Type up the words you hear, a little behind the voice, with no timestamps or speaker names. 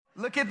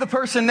Look at the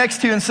person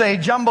next to you and say,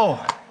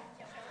 Jumbo.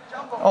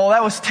 Oh,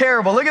 that was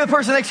terrible. Look at the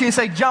person next to you and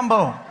say,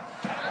 Jumbo.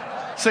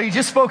 So you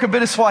just spoke a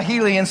bit of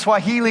Swahili. In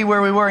Swahili,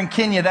 where we were in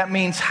Kenya, that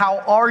means, how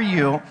are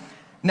you?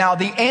 Now,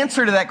 the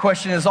answer to that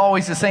question is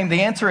always the same.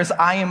 The answer is,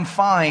 I am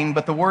fine,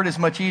 but the word is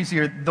much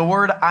easier. The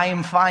word I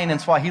am fine in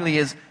Swahili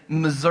is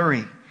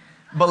Missouri.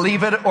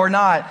 Believe it or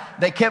not,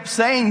 they kept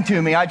saying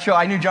to me,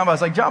 I knew Jumbo. I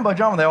was like, Jumbo,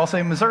 Jumbo. They all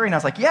say Missouri. And I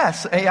was like,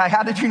 yes. Hey,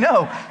 how did you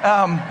know?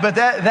 But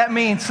that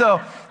means,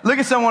 so look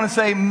at someone and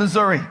say,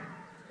 Missouri.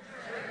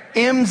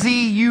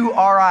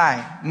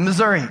 M-Z-U-R-I,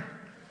 Missouri.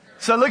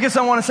 So look at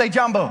someone and say,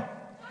 Jumbo.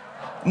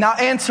 Now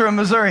answer in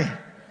Missouri.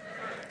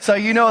 So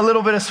you know a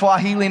little bit of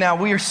Swahili now.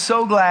 We are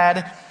so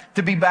glad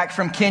to be back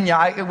from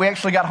Kenya. We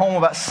actually got home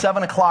about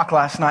 7 o'clock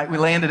last night. We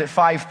landed at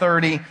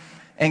 5:30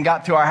 and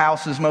got to our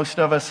houses, most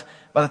of us,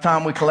 by the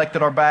time we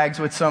collected our bags,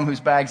 with some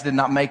whose bags did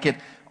not make it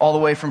all the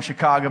way from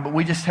Chicago. But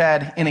we just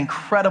had an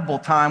incredible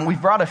time.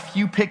 We've brought a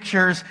few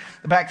pictures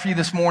back for you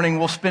this morning.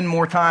 We'll spend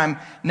more time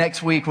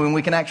next week when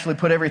we can actually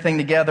put everything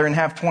together and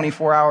have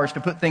 24 hours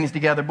to put things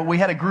together. But we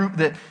had a group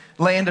that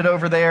landed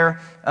over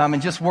there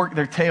and just worked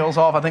their tails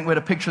off. I think we had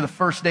a picture the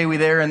first day we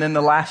were there, and then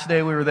the last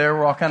day we were there,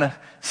 we're all kind of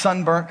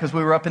sunburnt because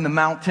we were up in the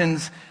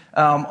mountains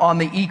on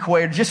the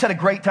equator. Just had a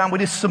great time. We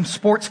did some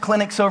sports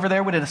clinics over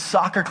there. We did a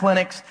soccer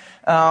clinics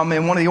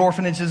in one of the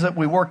orphanages that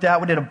we worked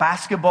out. We did a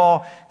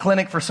basketball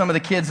clinic for some of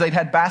the kids. They'd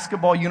had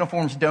basketball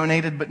uniforms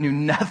donated but knew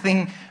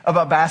nothing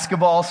about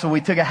basketball, so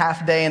we took a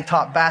half day and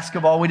taught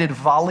basketball. We did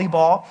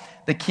volleyball.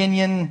 The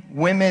Kenyan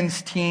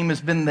women's team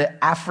has been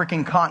the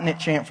African continent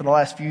champ for the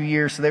last few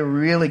years, so they were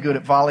really good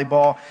at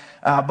volleyball.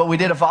 But we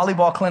did a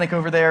volleyball clinic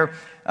over there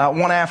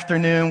one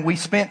afternoon. We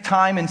spent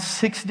time in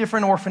 6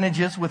 different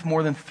orphanages with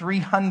more than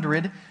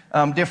 300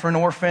 different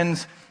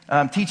orphans,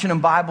 teaching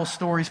them Bible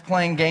stories,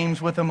 playing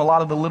games with them. A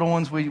lot of the little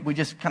ones we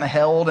just kind of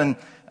held and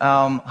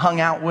hung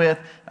out with.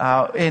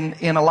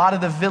 In a lot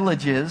of the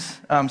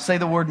villages, say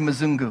the word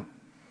Mzungu.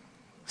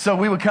 So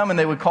we would come and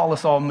they would call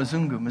us all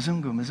Mzungu,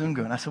 Mzungu, Mzungu.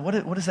 And I said,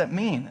 what does that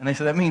mean? And they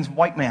said, that means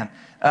white man.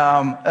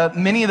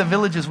 Many of the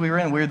villages we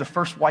were the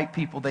first white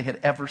people they had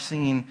ever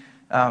seen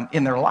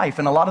in their life.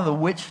 And a lot of the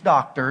witch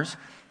doctors,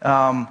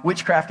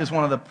 witchcraft is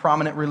one of the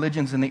prominent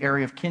religions in the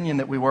area of Kenya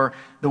that we were.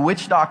 The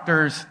witch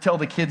doctors tell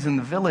the kids in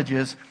the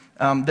villages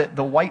that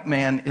the white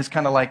man is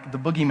kind of like the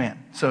boogeyman.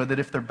 So that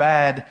if they're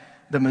bad,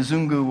 the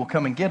Mzungu will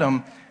come and get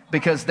them,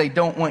 because they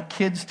don't want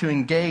kids to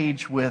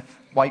engage with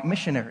white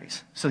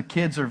missionaries. So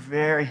kids are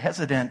very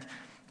hesitant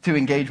to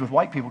engage with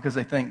white people because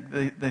they think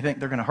they're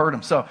going to hurt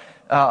them. So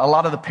a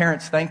lot of the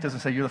parents thanked us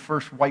and said, you're the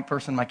first white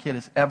person my kid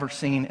has ever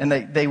seen. And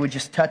they would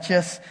just touch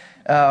us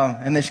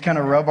and they just kind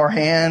of rub our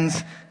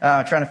hands,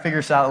 trying to figure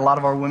us out. A lot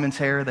of our women's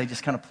hair, they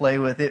just kind of play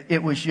with it.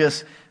 It was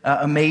just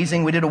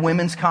amazing. We did a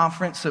women's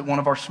conference that one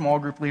of our small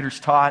group leaders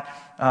taught,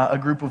 a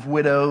group of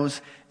widows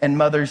and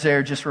mothers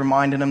there, just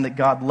reminding them that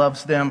God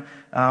loves them.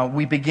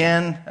 We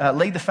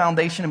laid the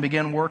foundation and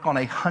began work on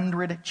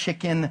 100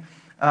 chicken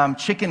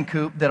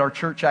coop that our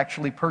church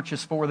actually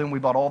purchased for them. We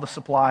bought all the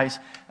supplies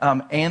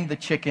and the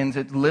chickens.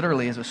 It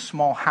literally is a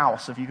small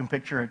house, if you can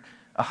picture it,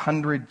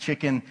 100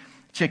 chicken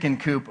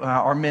coop.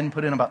 Our men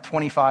put in about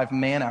 25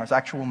 man-hours,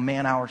 actual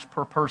man-hours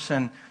per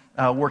person,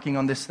 working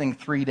on this thing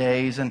 3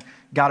 days, and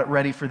got it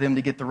ready for them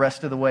to get the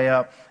rest of the way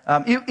up.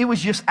 It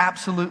was just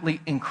absolutely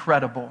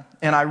incredible.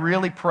 And I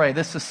really pray,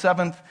 this is the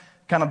 7th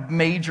kind of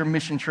major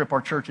mission trip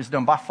our church has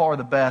done, by far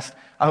the best.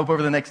 I hope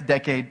over the next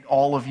decade,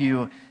 all of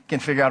you can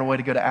figure out a way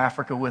to go to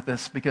Africa with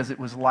us, because it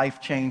was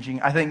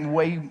life-changing. I think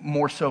way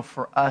more so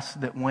for us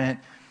that went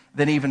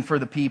than even for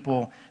the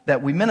people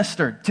that we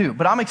ministered to.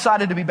 But I'm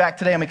excited to be back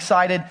today. I'm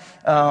excited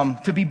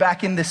to be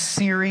back in this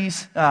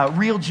series,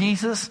 Real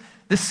Jesus.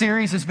 This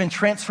series has been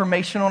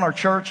transformational in our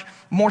church,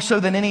 more so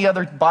than any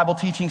other Bible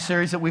teaching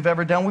series that we've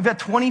ever done. We've had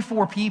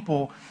 24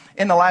 people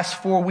in the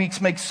last 4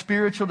 weeks make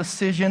spiritual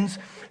decisions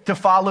to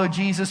follow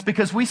Jesus,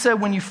 because we said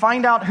when you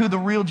find out who the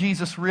real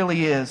Jesus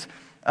really is,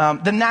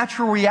 the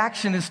natural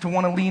reaction is to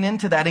want to lean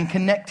into that and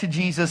connect to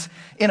Jesus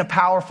in a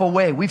powerful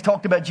way. We've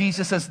talked about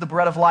Jesus as the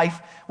bread of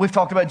life. We've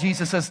talked about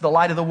Jesus as the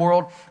light of the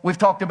world. We've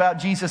talked about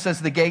Jesus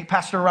as the gate.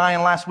 Pastor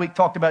Ryan last week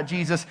talked about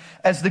Jesus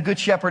as the good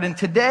shepherd. And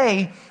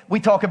today we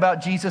talk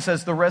about Jesus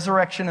as the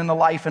resurrection and the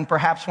life, and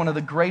perhaps one of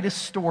the greatest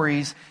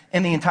stories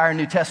in the entire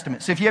New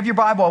Testament. So if you have your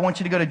Bible, I want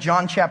you to go to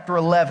John chapter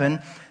 11.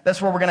 That's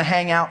where we're going to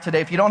hang out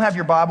today. If you don't have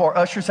your Bible, our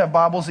ushers have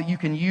Bibles that you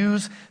can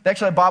use. They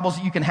actually have Bibles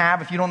that you can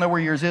have. If you don't know where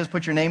yours is,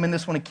 put your name in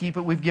this one and keep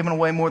it. We've given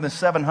away more than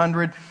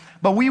 700.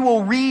 But we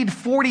will read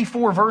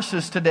 44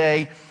 verses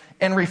today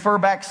and refer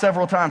back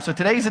several times. So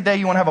today's the day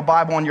you want to have a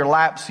Bible on your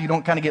lap so you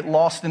don't kind of get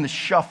lost in the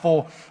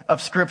shuffle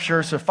of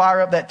Scripture. So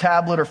fire up that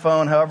tablet or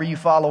phone, however you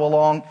follow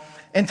along.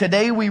 And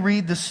today we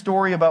read the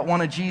story about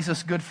one of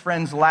Jesus' good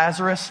friends,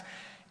 Lazarus.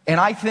 And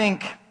I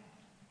think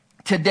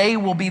today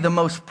will be the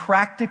most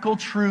practical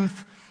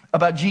truth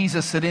about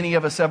Jesus that any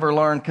of us ever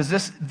learned, because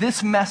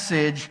this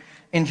message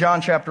in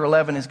John chapter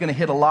 11 is going to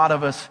hit a lot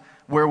of us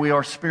where we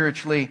are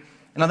spiritually.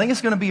 And I think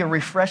it's going to be a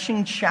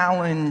refreshing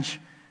challenge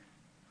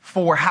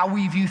for how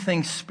we view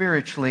things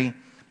spiritually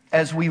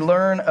as we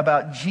learn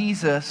about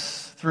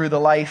Jesus through the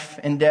life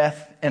and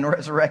death and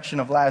resurrection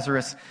of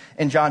Lazarus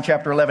in John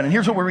chapter 11. And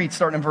here's what we read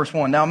starting in verse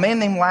 1. Now a man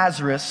named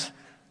Lazarus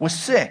was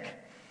sick.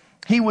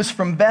 He was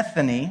from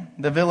Bethany,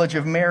 the village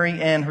of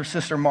Mary and her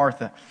sister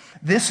Martha.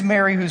 This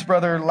Mary, whose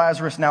brother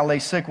Lazarus now lay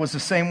sick, was the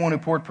same one who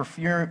poured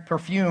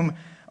perfume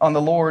on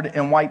the Lord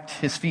and wiped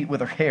his feet with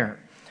her hair.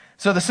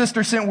 So the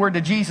sister sent word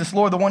to Jesus,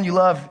 Lord, the one you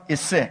love is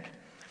sick.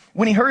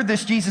 When he heard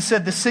this, Jesus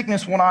said, this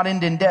sickness will not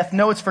end in death.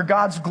 No, it's for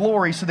God's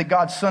glory, so that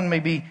God's Son may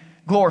be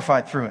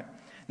glorified through it.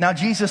 Now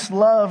Jesus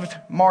loved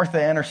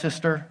Martha and her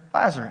sister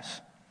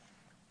Lazarus.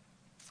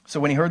 So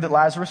when he heard that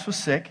Lazarus was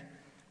sick,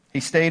 he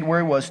stayed where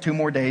he was 2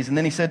 more days. And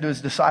then he said to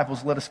his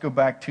disciples, let us go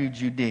back to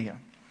Judea.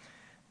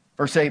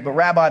 Verse 8, but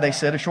Rabbi, they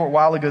said, a short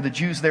while ago the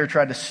Jews there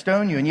tried to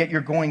stone you, and yet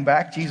you're going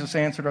back. Jesus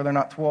answered, are there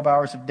not 12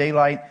 hours of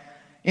daylight?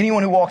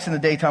 Anyone who walks in the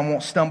daytime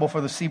won't stumble, for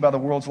they see by the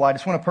world's light.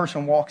 It's when a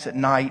person walks at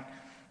night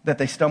that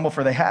they stumble,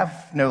 for they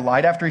have no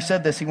light. After he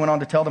said this, he went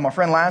on to tell them, our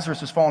friend Lazarus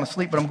has fallen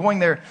asleep, but I'm going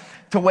there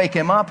to wake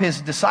him up.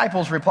 His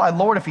disciples replied,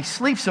 Lord, if he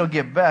sleeps, he'll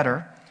get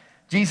better.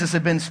 Jesus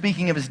had been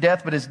speaking of his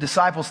death, but his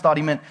disciples thought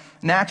he meant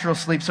natural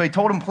sleep. So he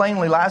told him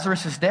plainly,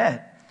 Lazarus is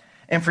dead.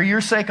 And for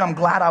your sake, I'm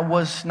glad I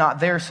was not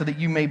there so that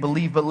you may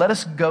believe, but let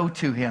us go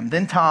to him.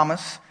 Then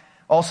Thomas,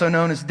 also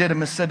known as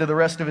Didymus, said to the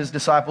rest of his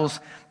disciples,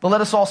 but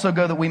let us also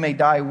go that we may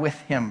die with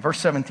him. Verse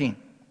 17,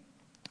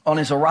 on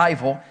his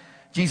arrival,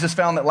 Jesus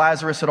found that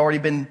Lazarus had already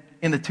been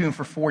in the tomb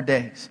for 4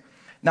 days.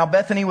 Now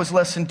Bethany was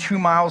less than 2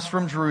 miles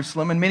from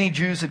Jerusalem, and many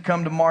Jews had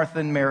come to Martha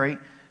and Mary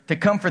to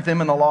comfort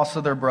them in the loss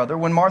of their brother.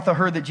 When Martha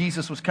heard that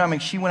Jesus was coming,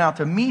 she went out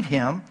to meet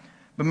him,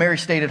 but Mary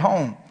stayed at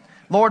home.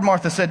 Lord,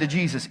 Martha said to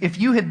Jesus, if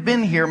you had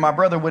been here, my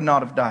brother would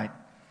not have died.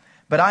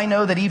 But I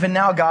know that even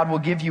now God will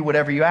give you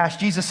whatever you ask.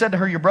 Jesus said to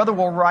her, your brother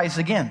will rise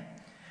again.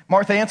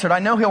 Martha answered, I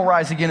know he'll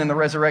rise again in the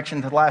resurrection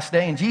of the last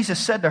day. And Jesus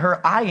said to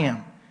her, I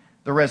am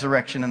the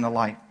resurrection and the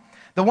life.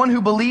 The one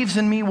who believes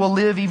in me will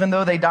live even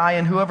though they die,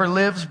 and whoever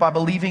lives by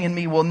believing in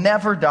me will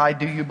never die.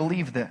 Do you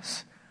believe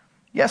this?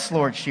 Yes,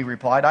 Lord, she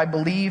replied. I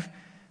believe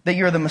that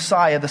you're the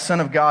Messiah, the Son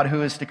of God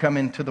who is to come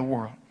into the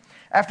world.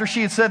 After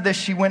she had said this,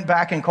 she went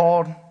back and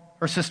called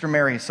her sister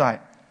Mary aside.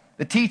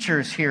 The teacher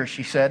is here,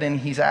 she said, and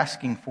he's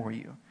asking for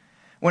you.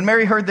 When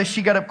Mary heard this,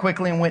 she got up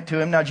quickly and went to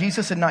him. Now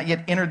Jesus had not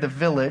yet entered the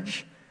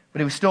village, but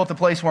he was still at the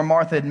place where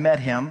Martha had met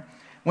him.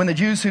 When the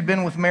Jews who'd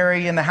been with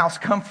Mary in the house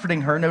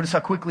comforting her, notice how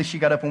quickly she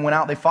got up and went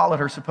out. They followed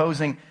her,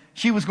 supposing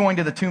she was going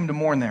to the tomb to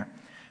mourn there.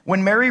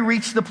 When Mary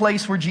reached the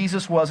place where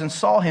Jesus was and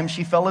saw him,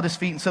 she fell at his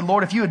feet and said,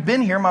 Lord, if you had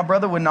been here, my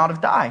brother would not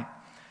have died.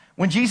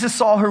 When Jesus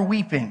saw her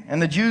weeping,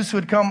 and the Jews who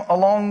had come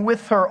along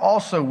with her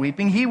also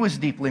weeping, he was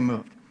deeply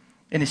moved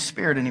in his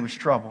spirit, and he was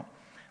troubled.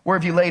 Where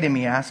have you laid him,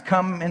 he asked.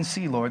 Come and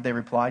see, Lord, they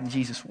replied, and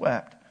Jesus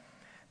wept.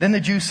 Then the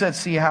Jews said,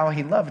 see how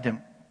he loved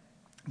him.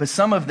 But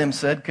some of them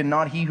said, could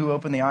not he who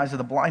opened the eyes of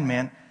the blind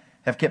man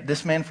have kept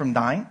this man from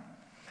dying?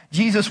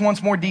 Jesus,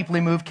 once more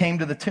deeply moved, came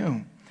to the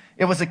tomb.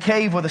 It was a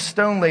cave with a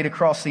stone laid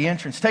across the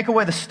entrance. Take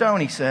away the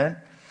stone, he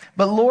said.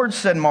 But Lord,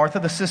 said Martha,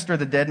 the sister of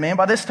the dead man,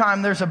 by this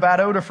time there's a bad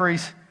odor, for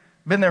he's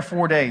been there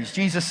 4 days.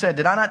 Jesus said,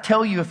 did I not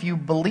tell you if you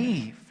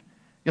believe,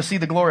 you'll see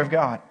the glory of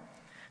God?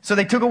 So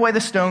they took away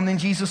the stone. Then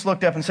Jesus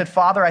looked up and said,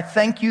 Father, I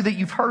thank you that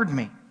you've heard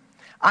me.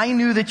 I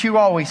knew that you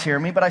always hear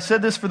me, but I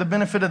said this for the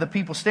benefit of the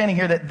people standing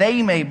here, that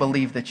they may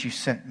believe that you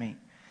sent me.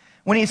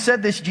 When he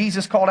said this,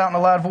 Jesus called out in a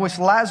loud voice,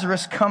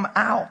 Lazarus, come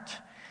out.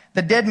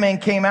 The dead man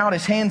came out,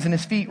 his hands and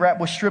his feet wrapped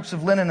with strips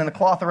of linen and a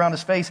cloth around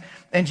his face.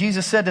 And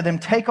Jesus said to them,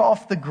 take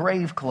off the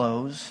grave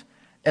clothes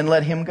and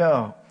let him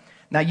go.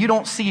 Now, you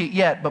don't see it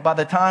yet, but by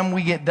the time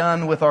we get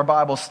done with our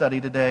Bible study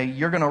today,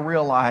 you're going to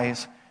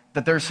realize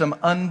that there's some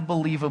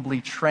unbelievably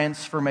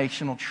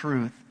transformational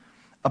truth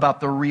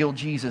about the real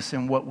Jesus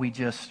in what we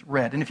just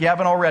read. And if you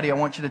haven't already, I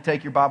want you to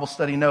take your Bible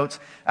study notes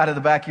out of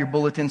the back of your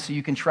bulletin so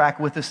you can track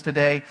with us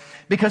today.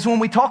 Because when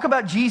we talk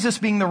about Jesus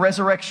being the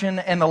resurrection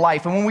and the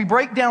life, and when we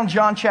break down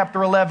John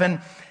chapter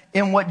 11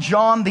 in what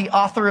John, the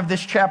author of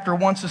this chapter,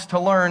 wants us to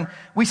learn,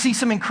 we see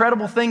some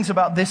incredible things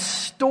about this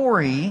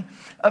story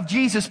of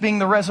Jesus being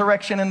the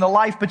resurrection and the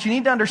life. But you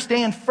need to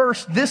understand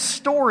first, this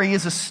story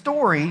is a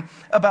story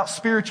about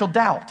spiritual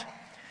doubt.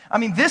 I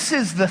mean, this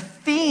is the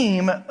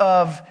theme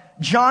of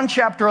John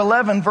chapter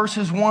 11,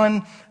 verses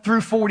 1 through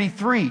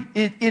 43.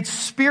 It's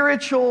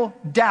spiritual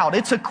doubt.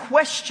 It's a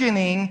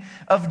questioning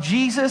of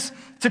Jesus.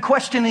 It's a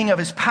questioning of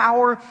his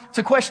power. It's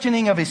a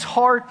questioning of his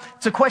heart.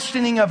 It's a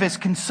questioning of his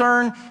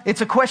concern.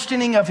 It's a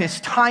questioning of his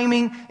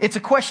timing. It's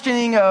a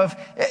questioning of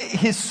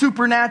his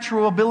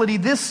supernatural ability.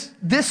 This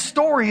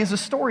story is a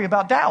story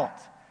about doubt.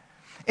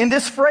 And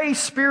this phrase,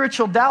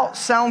 spiritual doubt,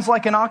 sounds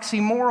like an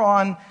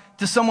oxymoron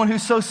to someone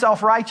who's so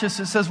self-righteous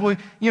that says, well,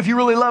 if you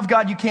really love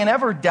God, you can't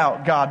ever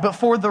doubt God. But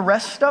for the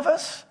rest of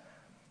us,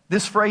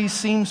 this phrase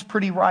seems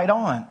pretty right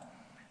on.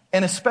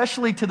 And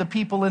especially to the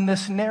people in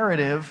this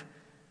narrative,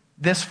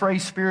 this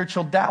phrase,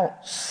 spiritual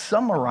doubt,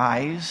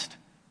 summarized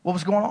what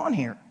was going on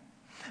here.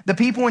 The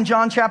people in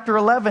John chapter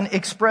 11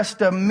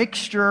 expressed a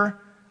mixture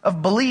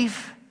of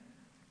belief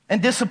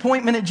and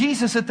disappointment at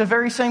Jesus at the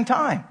very same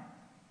time.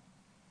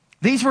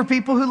 These were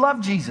people who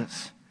loved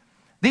Jesus.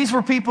 These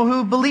were people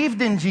who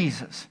believed in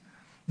Jesus.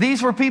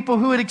 These were people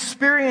who had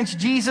experienced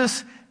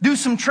Jesus do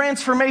some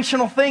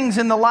transformational things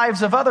in the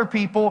lives of other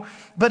people.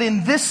 But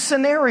in this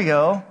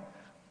scenario,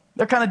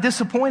 they're kind of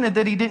disappointed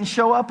that he didn't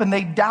show up, and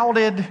they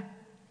doubted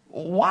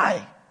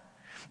why.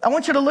 I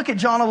want you to look at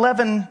John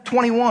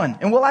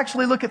 11:21, and we'll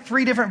actually look at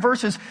 3 different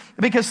verses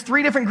because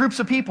 3 different groups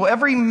of people,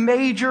 every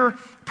major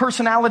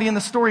personality in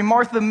the story,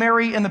 Martha,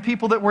 Mary, and the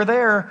people that were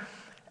there,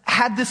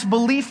 had this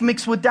belief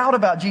mixed with doubt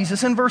about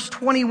Jesus. In verse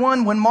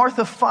 21, when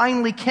Martha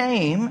finally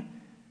came,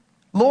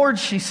 Lord,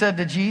 she said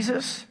to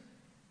Jesus,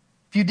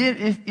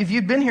 if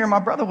you'd been here, my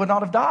brother would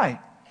not have died.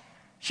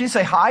 She didn't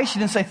say hi. She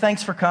didn't say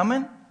thanks for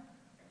coming.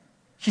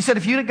 She said,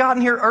 if you'd have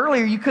gotten here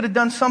earlier, you could have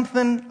done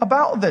something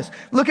about this.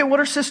 Look at what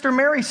her sister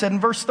Mary said in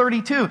verse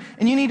 32.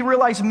 And you need to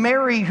realize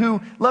Mary,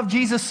 who loved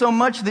Jesus so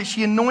much that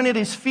she anointed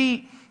his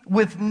feet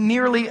with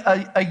nearly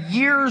a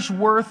year's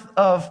worth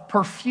of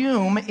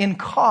perfume in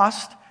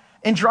cost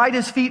and dried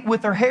his feet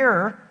with her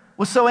hair,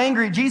 was so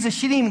angry at Jesus,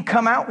 she didn't even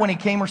come out when he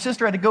came. Her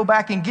sister had to go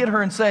back and get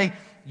her and say,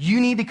 you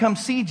need to come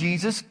see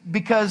Jesus,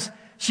 because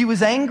she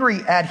was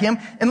angry at him.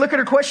 And look at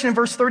her question in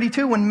verse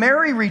 32. When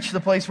Mary reached the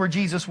place where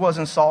Jesus was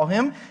and saw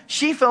him,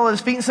 she fell at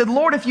his feet and said,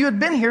 Lord, if you had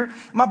been here,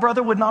 my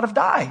brother would not have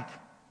died.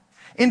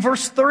 In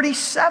verse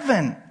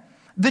 37,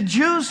 the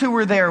Jews who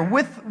were there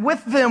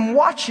with them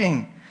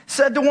watching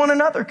said to one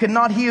another, could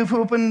not he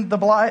who opened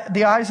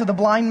the eyes of the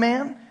blind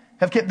man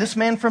have kept this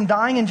man from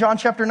dying? In John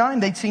chapter 9,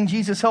 they'd seen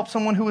Jesus help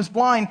someone who was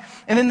blind,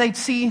 and then they'd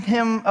seen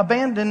him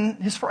abandon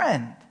his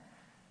friend.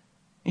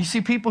 You see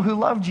people who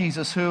love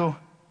Jesus who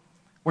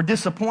were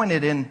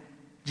disappointed in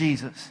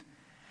Jesus.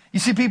 You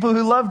see people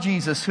who love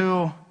Jesus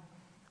who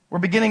were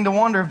beginning to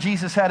wonder if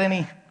Jesus had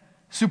any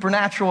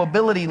supernatural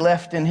ability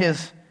left in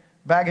his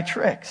bag of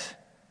tricks.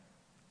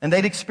 And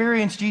they'd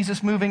experienced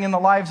Jesus moving in the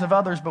lives of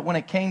others, but when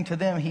it came to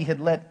them, he had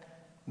let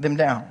them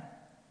down.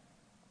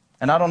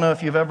 And I don't know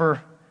if you've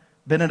ever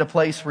been at a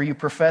place where you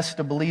profess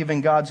to believe in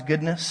God's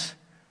goodness,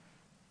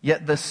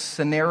 yet the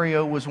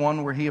scenario was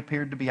one where he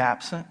appeared to be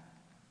absent.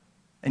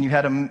 And you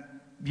had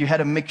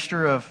a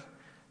mixture of,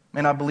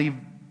 man, I believe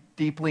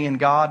deeply in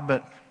God,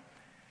 but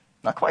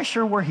not quite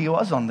sure where he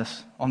was on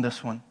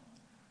this one.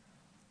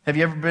 Have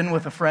you ever been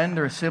with a friend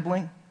or a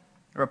sibling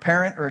or a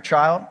parent or a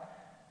child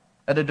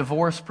at a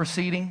divorce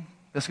proceeding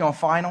that's going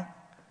final,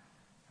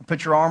 and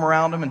put your arm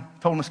around them and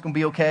told them it's going to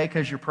be okay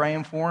because you're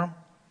praying for them,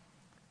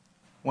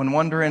 when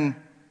wondering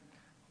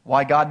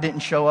why God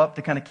didn't show up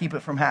to kind of keep it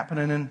from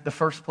happening in the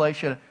first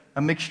place? You had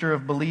a mixture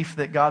of belief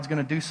that God's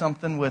going to do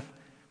something with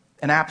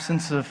an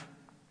absence of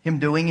him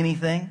doing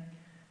anything.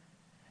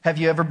 Have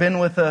you ever been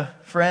with a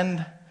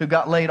friend who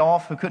got laid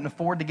off, who couldn't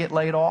afford to get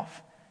laid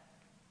off,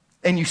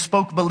 and you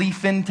spoke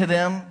belief into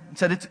them and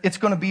said, it's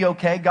going to be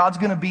okay. God's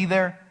going to be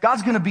there.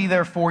 God's going to be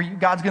there for you.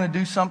 God's going to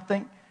do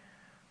something.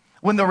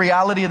 When the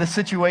reality of the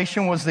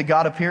situation was that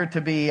God appeared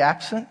to be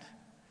absent.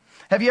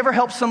 Have you ever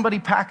helped somebody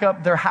pack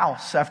up their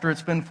house after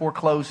it's been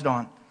foreclosed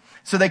on,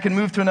 so they could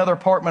move to another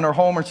apartment or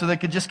home, or so they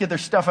could just get their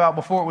stuff out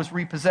before it was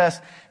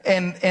repossessed?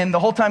 And the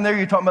whole time there,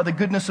 you're talking about the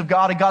goodness of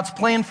God and God's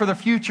plan for the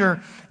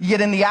future,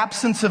 yet in the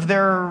absence of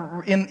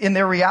in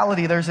their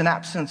reality, there's an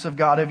absence of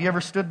God. Have you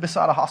ever stood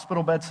beside a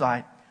hospital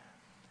bedside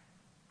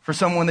for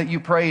someone that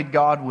you prayed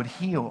God would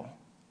heal,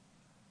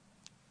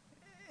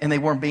 and they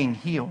weren't being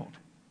healed?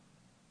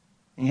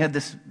 And you had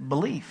this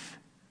belief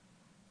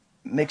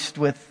mixed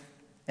with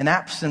an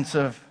absence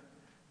of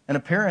an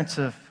appearance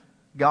of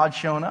God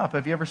showing up.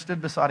 Have you ever stood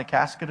beside a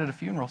casket at a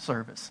funeral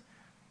service,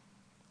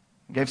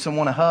 gave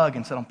someone a hug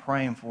and said, I'm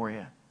praying for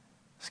you,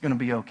 it's going to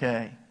be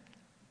okay?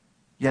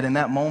 Yet in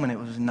that moment, it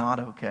was not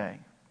okay.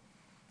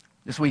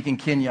 This week in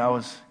Kenya, I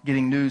was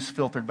getting news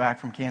filtered back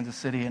from Kansas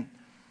City, and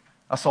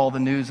I saw the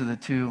news of the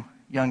 2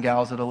 young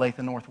gals at Olathe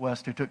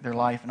Northwest who took their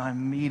life, and I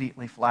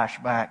immediately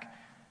flashed back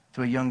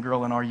to a young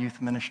girl in our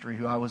youth ministry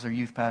who I was her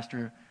youth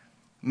pastor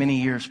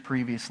many years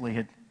previously,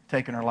 had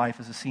taken her life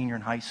as a senior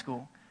in high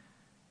school.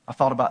 I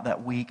thought about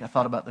that week. I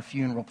thought about the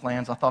funeral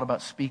plans. I thought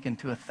about speaking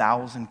to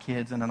 1,000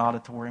 kids in an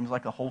auditorium. It was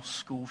like a whole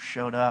school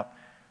showed up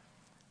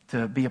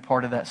to be a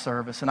part of that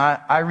service. And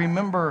I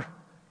remember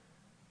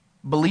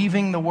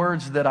believing the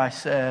words that I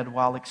said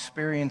while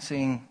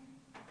experiencing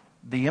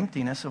the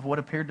emptiness of what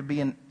appeared to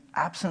be an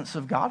absence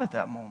of God at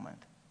that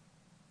moment.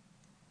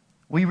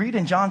 We read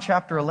in John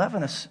chapter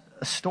 11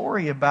 a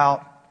story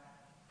about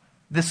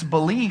this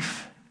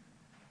belief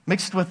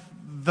mixed with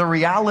the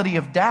reality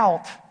of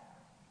doubt.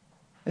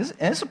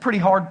 It's a pretty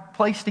hard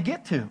place to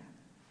get to.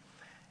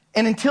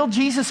 And until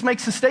Jesus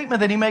makes the statement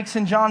that he makes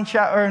in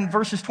in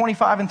verses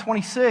 25 and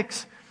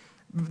 26,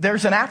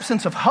 there's an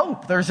absence of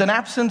hope. There's an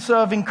absence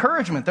of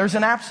encouragement. There's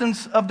an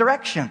absence of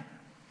direction.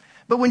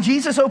 But when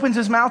Jesus opens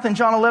his mouth in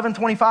John 11,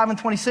 25 and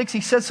 26, he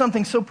says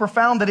something so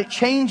profound that it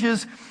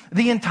changes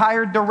the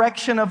entire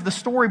direction of the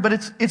story. But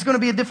it's going to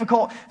be a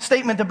difficult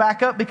statement to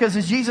back up, because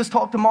as Jesus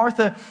talked to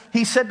Martha,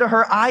 he said to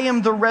her, I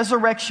am the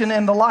resurrection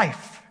and the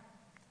life.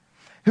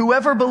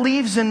 Whoever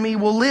believes in me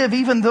will live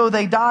even though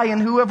they die,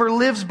 and whoever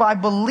lives by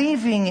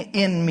believing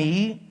in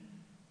me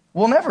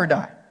will never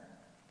die.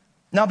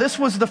 Now, this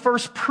was the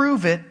first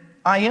prove it,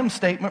 I am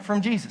statement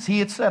from Jesus. He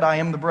had said, I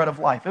am the bread of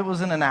life. It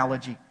was an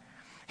analogy.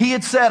 He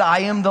had said,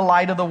 I am the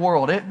light of the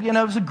world. It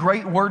was a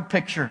great word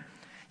picture.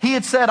 He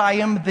had said, I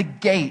am the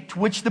gate,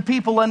 which the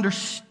people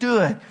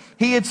understood.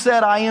 He had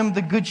said, I am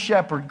the good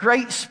shepherd.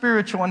 Great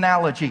spiritual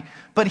analogy.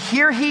 But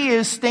here he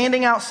is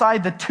standing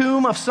outside the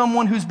tomb of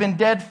someone who's been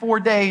dead 4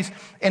 days.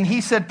 And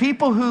he said,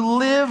 people who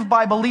live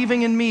by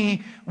believing in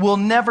me will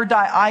never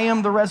die. I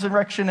am the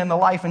resurrection and the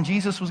life. And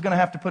Jesus was going to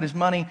have to put his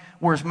money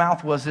where his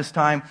mouth was this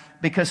time,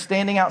 because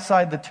standing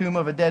outside the tomb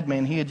of a dead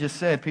man, he had just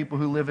said, people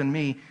who live in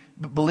me,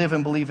 live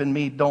and believe in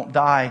me, don't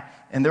die.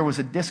 And there was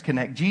a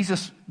disconnect.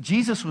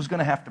 Jesus was going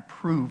to have to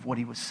prove what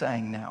he was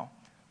saying now.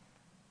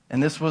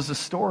 And this was a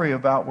story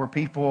about where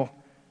people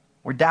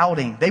were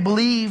doubting. They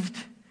believed,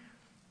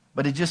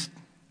 but it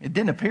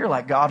didn't appear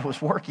like God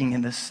was working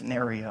in this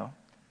scenario.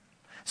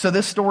 So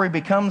this story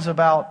becomes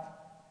about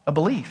a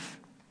belief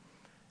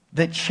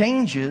that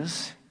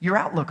changes your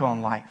outlook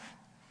on life.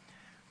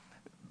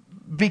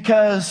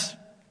 Because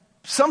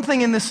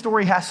something in this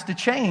story has to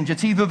change.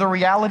 It's either the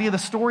reality of the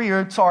story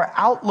or it's our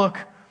outlook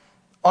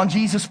on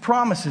Jesus'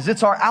 promises.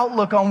 It's our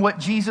outlook on what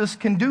Jesus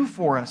can do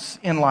for us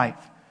in life.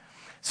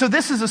 So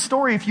this is a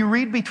story, if you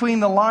read between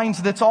the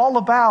lines, that's all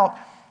about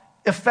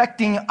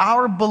affecting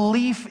our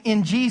belief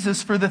in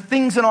Jesus for the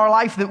things in our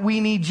life that we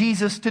need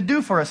Jesus to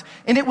do for us.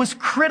 And it was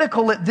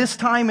critical at this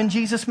time in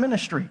Jesus'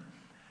 ministry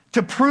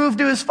to prove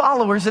to his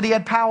followers that he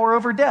had power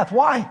over death.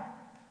 Why?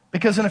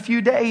 Because in a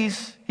few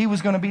days, he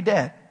was going to be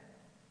dead.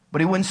 But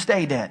he wouldn't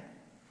stay dead.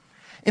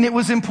 And it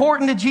was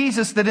important to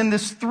Jesus that in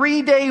this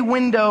 3-day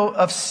window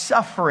of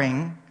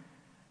suffering,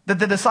 that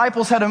the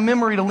disciples had a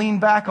memory to lean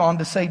back on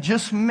to say,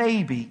 just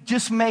maybe,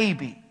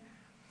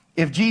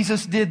 if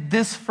Jesus did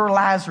this for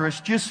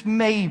Lazarus, just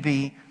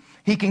maybe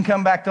he can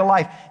come back to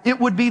life. It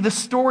would be the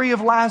story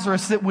of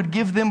Lazarus that would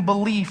give them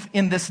belief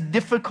in this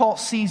difficult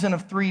season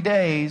of 3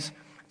 days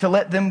to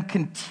let them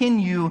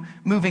continue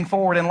moving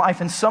forward in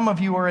life. And some of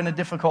you are in a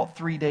difficult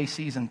 3-day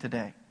season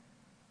today.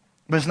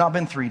 But it's not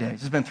been 3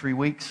 days. It's been 3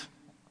 weeks.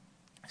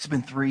 It's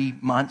been 3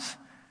 months.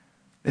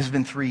 It's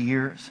been 3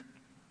 years.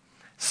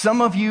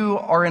 Some of you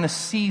are in a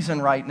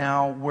season right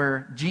now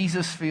where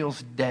Jesus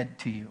feels dead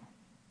to you.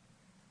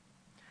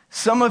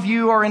 Some of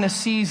you are in a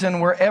season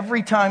where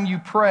every time you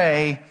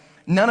pray,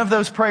 none of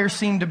those prayers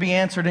seem to be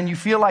answered, and you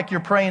feel like you're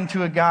praying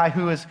to a guy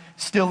who is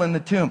still in the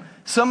tomb.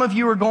 Some of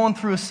you are going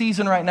through a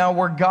season right now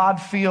where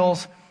God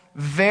feels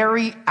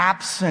very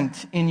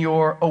absent in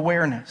your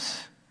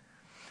awareness.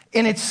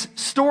 And it's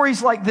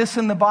stories like this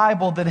in the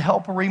Bible that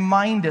help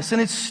remind us.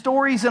 And it's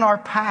stories in our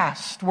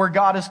past where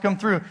God has come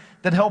through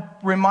that help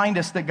remind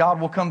us that God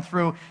will come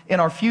through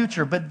in our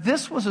future. But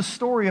this was a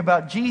story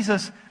about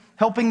Jesus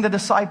helping the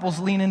disciples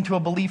lean into a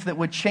belief that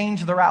would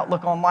change their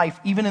outlook on life,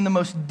 even in the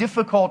most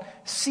difficult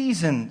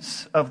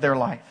seasons of their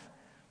life.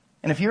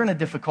 And if you're in a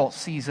difficult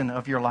season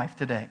of your life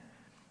today,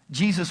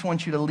 Jesus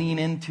wants you to lean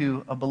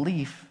into a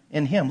belief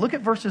in him. Look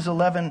at verses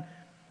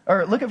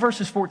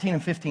 14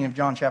 and 15 of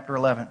John chapter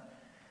 11.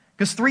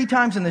 Because 3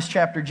 times in this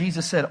chapter,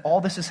 Jesus said,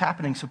 all this is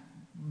happening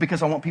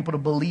because I want people to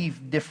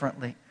believe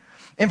differently.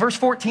 In verse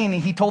 14,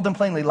 he told them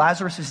plainly,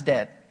 Lazarus is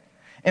dead.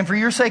 And for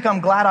your sake,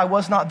 I'm glad I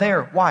was not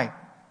there. Why?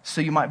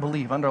 So you might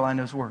believe. Underline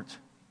those words.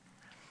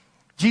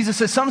 Jesus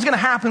says something's going to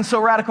happen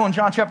so radical in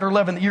John chapter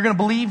 11 that you're going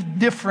to believe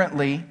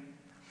differently,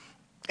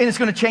 and it's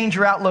going to change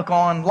your outlook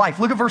on life.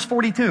 Look at verse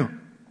 42.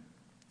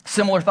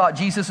 Similar thought.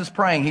 Jesus is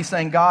praying. He's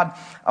saying, God,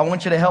 I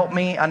want you to help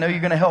me. I know you're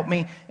going to help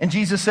me. And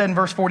Jesus said in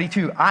verse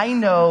 42, I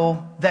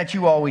know that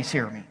you always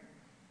hear me.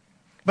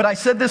 But I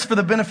said this for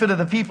the benefit of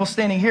the people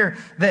standing here,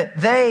 that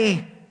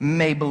they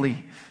may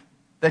believe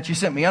that you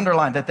sent me.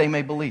 Underline, that they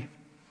may believe.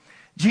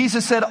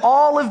 Jesus said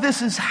all of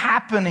this is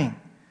happening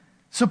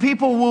so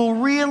people will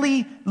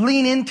really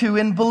lean into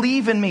and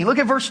believe in me. Look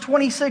at verse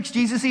 26.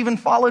 Jesus even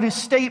followed his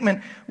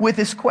statement with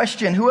this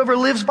question. Whoever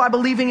lives by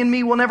believing in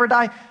me will never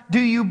die. Do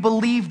you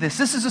believe this?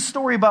 This is a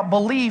story about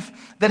belief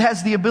that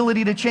has the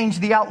ability to change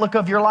the outlook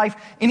of your life.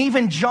 And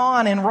even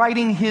John, in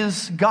writing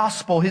his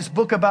gospel, his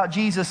book about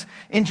Jesus,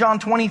 in John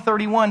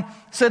 20:31,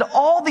 said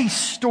all these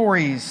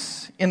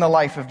stories in the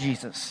life of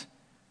Jesus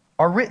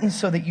are written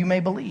so that you may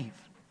believe.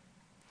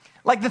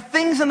 Like the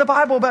things in the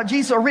Bible about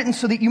Jesus are written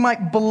so that you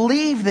might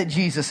believe that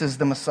Jesus is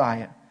the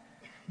Messiah,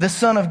 the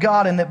Son of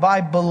God, and that by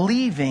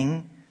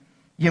believing,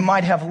 you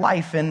might have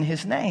life in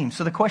his name.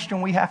 So the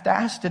question we have to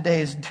ask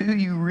today is, do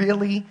you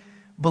really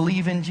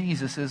believe in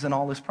Jesus and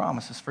all his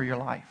promises for your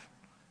life?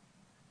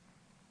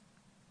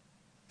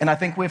 And I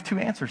think we have 2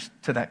 answers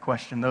to that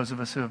question, those of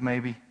us who have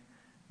maybe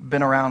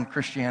been around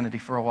Christianity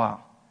for a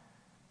while.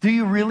 Do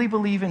you really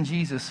believe in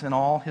Jesus and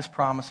all his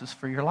promises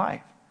for your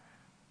life?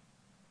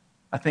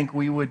 I think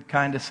we would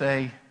kind of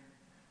say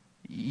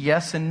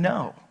yes and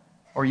no,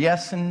 or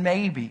yes and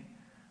maybe,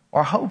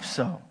 or hope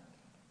so.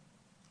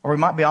 Or we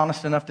might be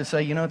honest enough to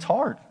say, it's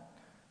hard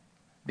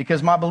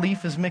because my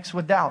belief is mixed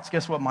with doubts.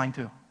 Guess what? Mine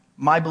too.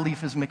 My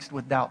belief is mixed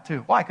with doubt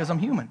too. Why? Because I'm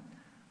human.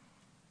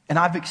 And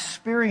I've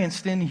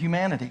experienced in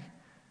humanity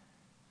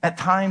at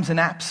times an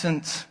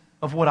absence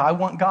of what I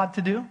want God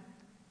to do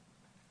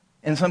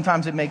And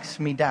sometimes it makes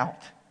me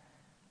doubt.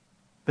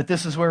 But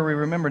this is where we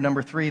remember,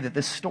 number 3, that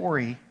this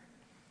story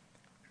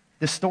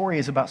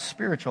is about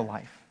spiritual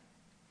life.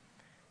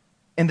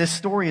 And this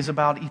story is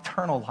about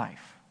eternal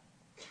life.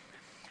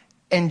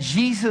 And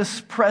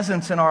Jesus'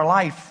 presence in our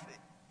life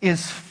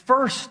is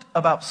first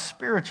about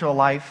spiritual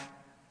life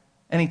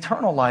and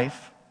eternal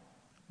life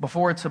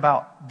before it's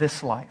about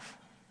this life.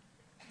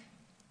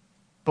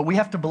 But we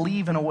have to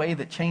believe in a way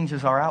that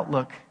changes our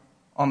outlook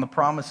on the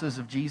promises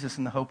of Jesus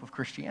and the hope of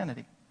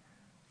Christianity.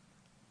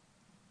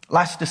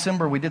 Last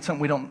December, we did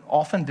something we don't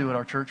often do at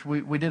our church.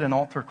 We did an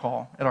altar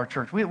call at our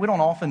church. We don't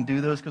often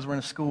do those because we're in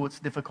a school. It's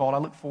difficult. I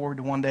look forward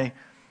to one day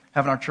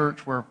having our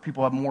church where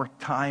people have more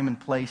time and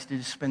place to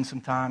just spend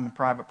some time in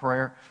private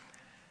prayer.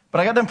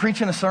 But I got done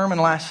preaching a sermon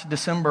last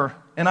December,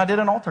 and I did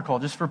an altar call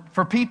just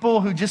for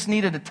people who just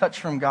needed a touch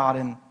from God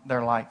in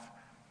their life.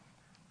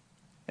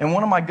 And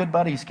one of my good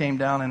buddies came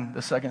down in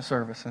the second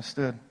service and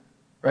stood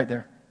right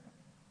there.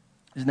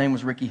 His name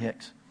was Ricky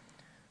Hicks.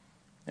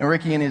 And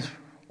Ricky and his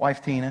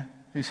wife, Tina,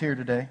 who's here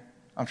today,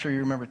 I'm sure you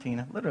remember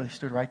Tina, literally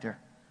stood right there.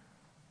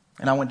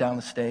 And I went down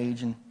the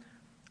stage, and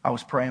I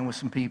was praying with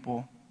some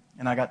people,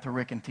 and I got to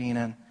Rick and Tina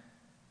and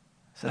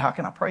said, "How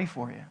can I pray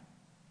for you?"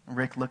 And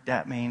Rick looked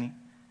at me, and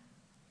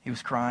he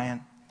was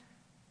crying.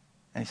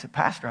 And he said,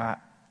 Pastor, I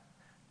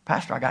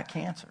got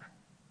cancer."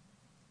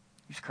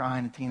 He was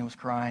crying, and Tina was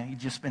crying. He'd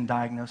just been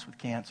diagnosed with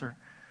cancer.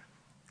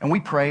 And we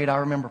prayed. I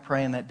remember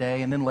praying that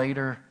day. And then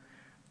later,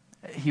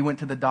 he went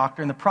to the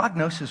doctor, and the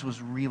prognosis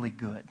was really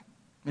good.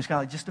 It's got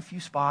like just a few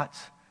spots.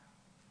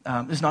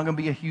 It's not going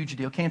to be a huge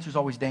deal. Cancer's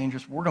always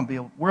dangerous. We're going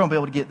to be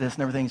able to get this,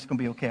 and everything's going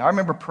to be okay. I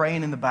remember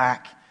praying in the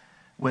back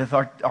with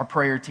our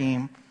prayer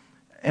team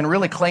and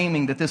really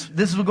claiming that this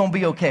was going to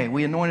be okay.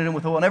 We anointed him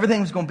with oil, and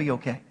everything was going to be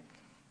okay.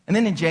 And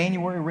then in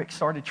January, Rick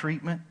started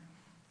treatment.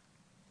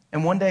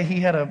 And one day he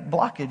had a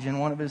blockage in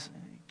one of his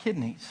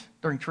kidneys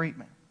during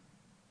treatment.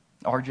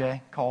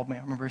 RJ called me.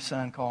 I remember his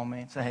son called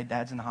me and said, "Hey,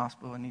 Dad's in the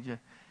hospital. I need you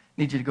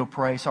to go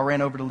pray." So I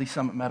ran over to Lee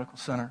Summit Medical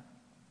Center.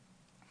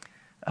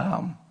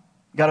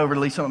 Got over to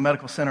Lee Summit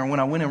Medical Center. And when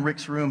I went in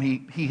Rick's room,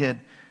 he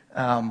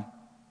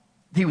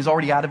was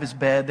already out of his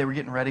bed. They were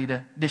getting ready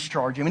to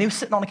discharge him. And he was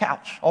sitting on the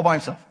couch all by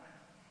himself.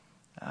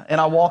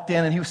 And I walked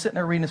in, and he was sitting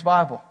there reading his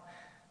Bible.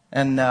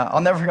 And I'll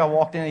never forget, I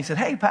walked in, and he said,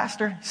 "Hey,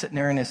 Pastor." He's sitting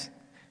there in his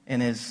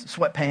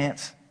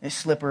sweatpants, his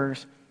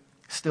slippers.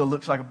 Still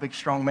looks like a big,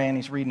 strong man.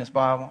 He's reading his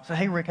Bible. I said,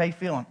 "Hey, Rick, how you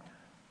feeling?"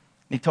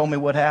 And he told me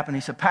what happened.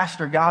 He said,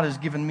 "Pastor, God has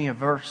given me a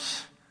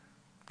verse.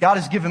 God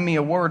has given me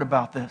a word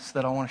about this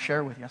that I want to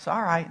share with you." I said,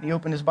 "All right." And he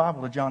opened his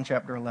Bible to John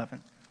chapter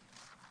 11.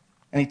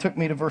 And he took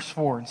me to verse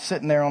 4, and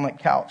sitting there on that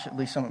couch at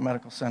Lee Summit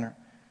Medical Center,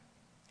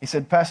 he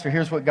said, "Pastor,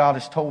 here's what God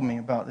has told me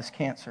about this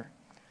cancer."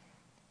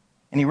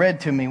 And he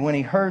read to me, "When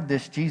he heard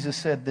this, Jesus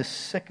said, 'This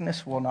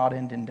sickness will not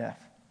end in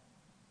death.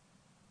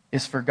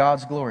 It's for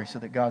God's glory, so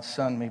that God's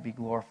Son may be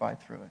glorified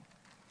through it.'"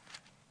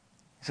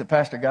 He said,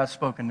 "Pastor, God's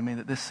spoken to me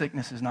that this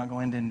sickness is not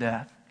going to end in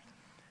death,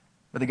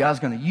 but that God's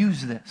going to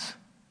use this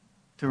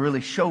to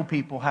really show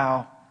people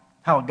how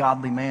a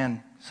godly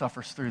man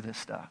suffers through this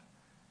stuff."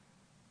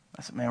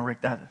 I said, "Man,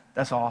 Rick,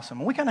 that's awesome."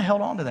 And we kind of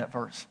held on to that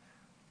verse.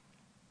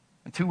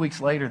 And 2 weeks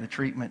later, the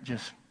treatment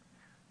just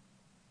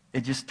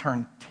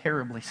turned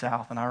terribly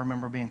south. And I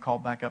remember being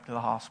called back up to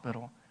the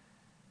hospital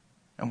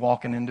and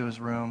walking into his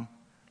room.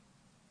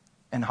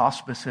 And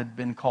hospice had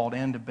been called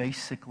in to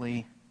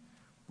basically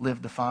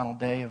live the final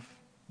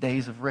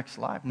days of Rick's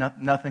life.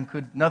 Nothing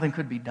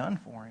could be done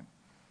for him.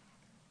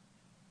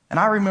 And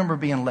I remember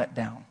being let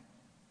down.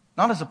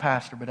 Not as a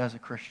pastor, but as a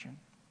Christian.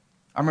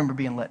 I remember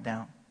being let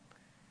down.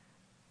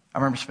 I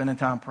remember spending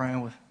time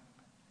praying with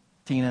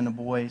Tina and the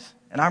boys.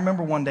 And I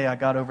remember one day I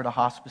got over to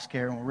hospice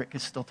care, and Rick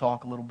could still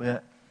talk a little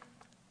bit.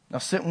 I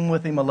was sitting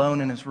with him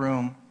alone in his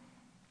room,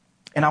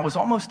 and I was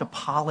almost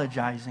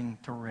apologizing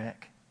to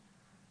Rick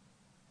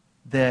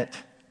that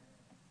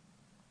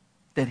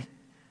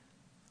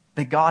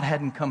God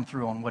hadn't come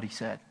through on what he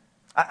said.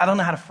 I don't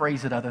know how to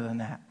phrase it other than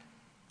that.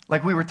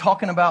 Like we were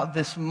talking about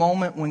this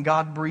moment when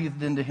God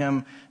breathed into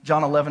him,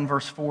 John 11,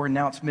 verse 4, and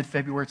now it's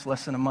mid-February, it's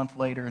less than a month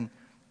later,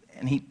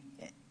 and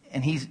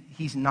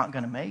he's not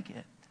going to make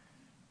it.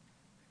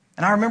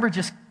 And I remember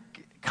just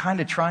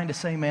kind of trying to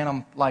say,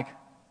 "Man,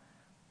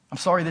 I'm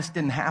sorry this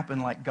didn't happen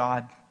like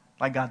God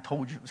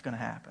told you it was going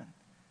to happen."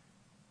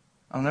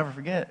 I'll never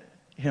forget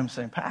him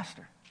saying,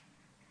 "Pastor,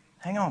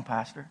 hang on,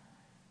 Pastor.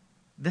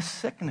 This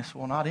sickness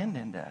will not end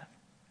in death.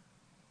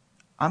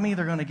 I'm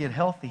either going to get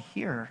healthy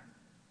here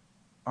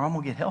or I'm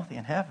going to get healthy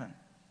in heaven,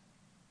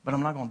 but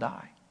I'm not going to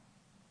die."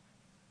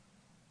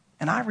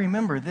 And I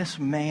remember this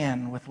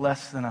man with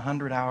less than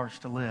 100 hours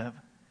to live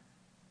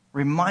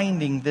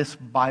reminding this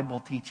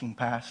Bible-teaching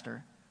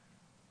pastor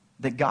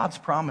that God's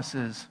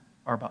promises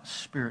are about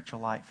spiritual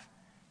life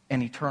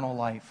and eternal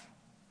life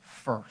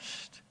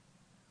first.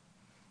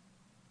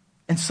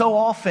 And so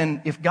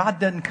often, if God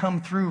doesn't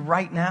come through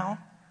right now,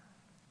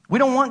 we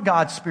don't want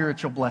God's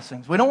spiritual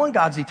blessings. We don't want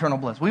God's eternal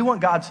blessings. We want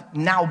God's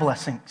now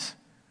blessings.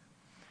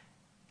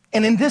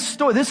 And in this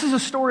story, this is a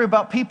story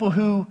about people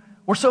who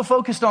were so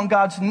focused on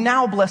God's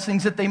now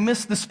blessings that they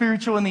missed the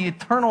spiritual and the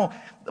eternal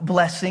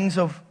blessings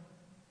of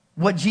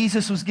what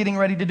Jesus was getting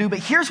ready to do. But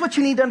here's what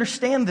you need to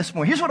understand this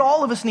morning. Here's what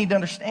all of us need to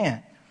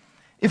understand.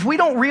 If we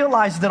don't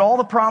realize that all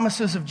the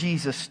promises of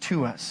Jesus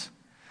to us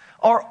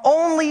are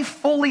only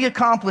fully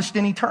accomplished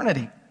in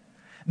eternity,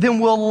 then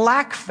we'll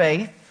lack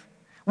faith.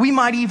 We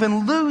might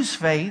even lose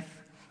faith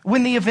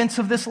when the events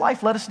of this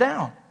life let us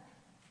down.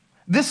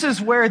 This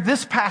is where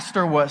this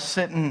pastor was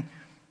sitting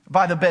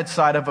by the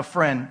bedside of a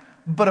friend.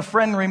 But a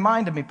friend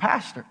reminded me,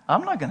 Pastor,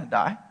 I'm not going to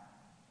die.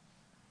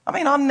 I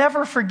mean, I'll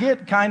never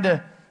forget kind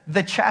of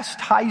the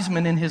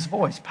chastisement in his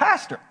voice.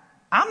 Pastor,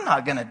 I'm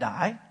not going to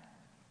die.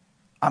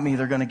 I'm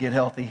either going to get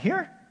healthy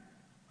here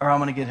or I'm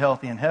going to get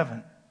healthy in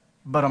heaven.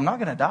 But I'm not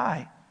going to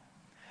die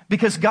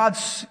because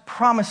God's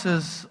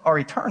promises are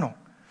eternal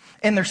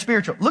and they're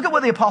spiritual. Look at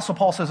what the Apostle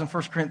Paul says in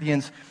 1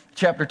 Corinthians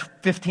chapter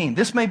 15.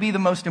 This may be the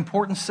most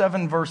important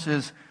 7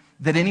 verses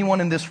that anyone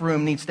in this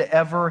room needs to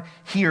ever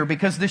hear,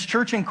 because this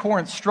church in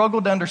Corinth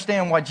struggled to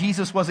understand why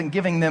Jesus wasn't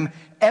giving them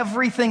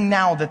everything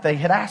now that they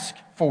had asked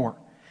for.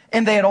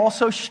 And they had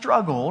also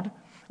struggled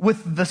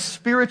with the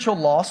spiritual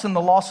loss and the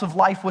loss of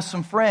life with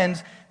some friends.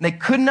 And they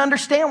couldn't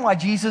understand why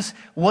Jesus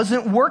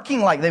wasn't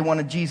working like they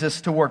wanted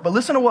Jesus to work. But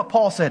listen to what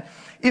Paul said.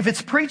 If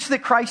it's preached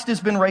that Christ has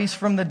been raised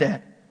from the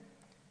dead,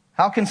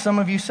 how can some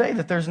of you say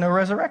that there's no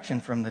resurrection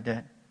from the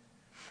dead?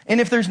 And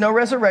if there's no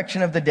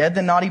resurrection of the dead,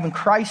 then not even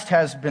Christ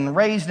has been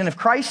raised. And if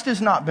Christ has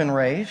not been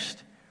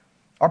raised,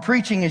 our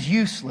preaching is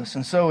useless,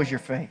 and so is your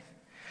faith.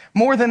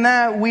 More than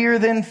that, we are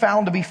then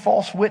found to be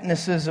false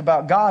witnesses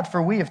about God, for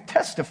we have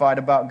testified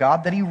about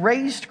God that he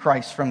raised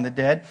Christ from the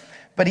dead,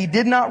 but he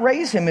did not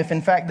raise him if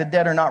in fact the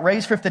dead are not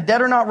raised. For if the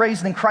dead are not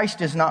raised, then Christ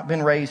has not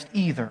been raised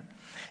either.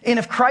 And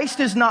if Christ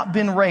has not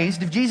been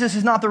raised, if Jesus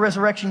is not the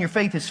resurrection, your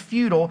faith is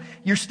futile,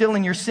 you're still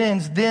in your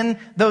sins, then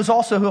those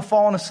also who have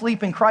fallen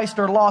asleep in Christ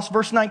are lost.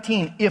 Verse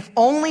 19, if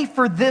only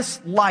for this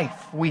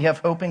life we have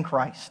hope in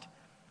Christ,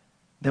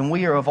 then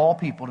we are of all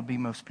people to be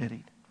most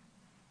pitied.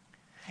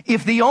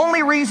 If the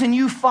only reason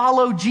you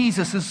follow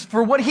Jesus is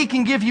for what he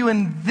can give you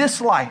in this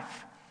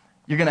life,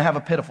 you're going to have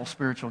a pitiful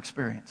spiritual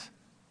experience.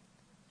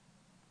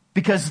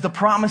 Because the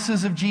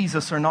promises of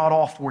Jesus are not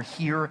all for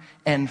here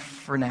and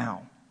for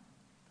now.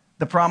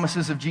 The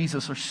promises of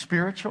Jesus are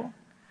spiritual.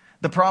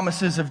 The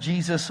promises of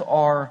Jesus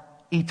are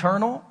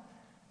eternal.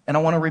 And I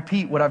want to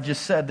repeat what I've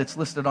just said that's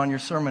listed on your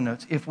sermon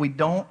notes. If we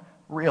don't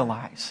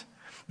realize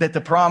that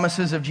the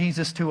promises of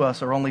Jesus to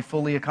us are only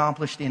fully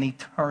accomplished in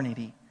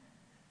eternity,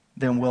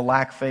 then we'll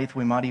lack faith.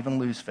 We might even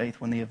lose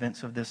faith when the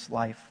events of this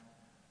life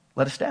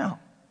let us down.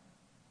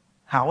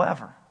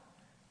 However,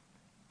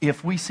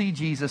 if we see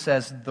Jesus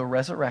as the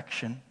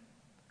resurrection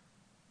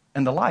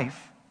and the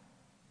life,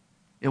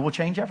 it will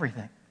change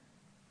everything.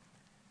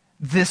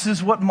 This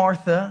is what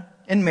Martha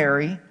and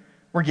Mary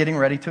were getting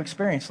ready to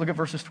experience. Look at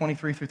verses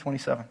 23 through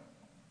 27.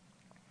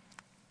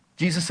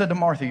 Jesus said to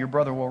Martha, your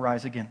brother will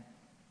rise again.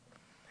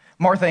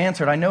 Martha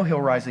answered, I know he'll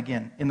rise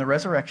again in the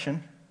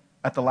resurrection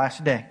at the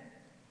last day.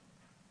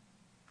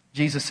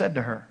 Jesus said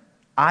to her,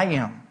 I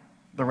am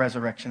the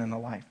resurrection and the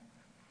life.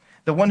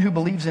 The one who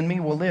believes in me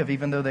will live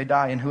even though they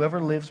die, and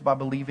whoever lives by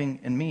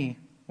believing in me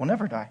will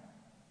never die.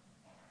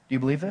 Do you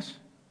believe this?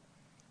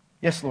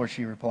 Yes, Lord,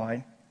 she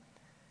replied.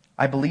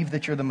 I believe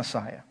that you're the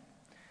Messiah,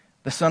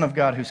 the Son of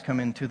God who's come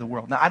into the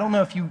world. Now, I don't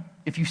know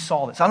if you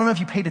saw this. I don't know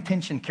if you paid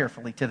attention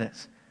carefully to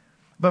this.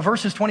 But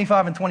verses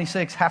 25 and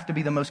 26 have to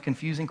be the most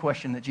confusing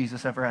question that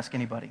Jesus ever asked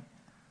anybody.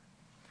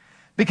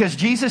 Because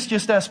Jesus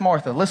just asked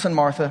Martha, listen,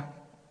 Martha,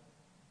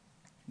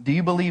 do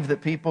you believe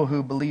that people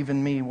who believe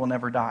in me will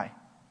never die?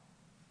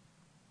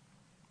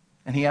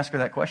 And he asked her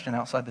that question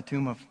outside the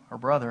tomb of her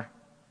brother,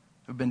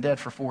 who'd been dead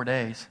for 4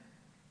 days,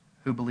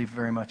 who believed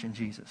very much in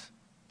Jesus.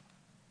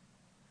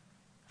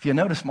 If you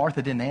notice,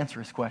 Martha didn't answer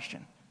his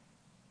question.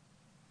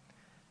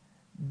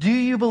 Do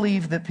you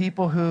believe that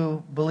people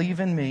who believe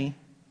in me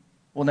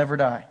will never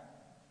die?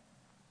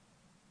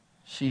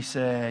 She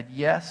said,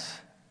 yes,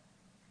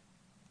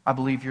 I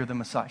believe you're the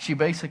Messiah. She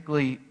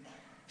basically,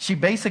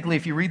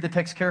 if you read the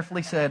text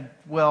carefully, said,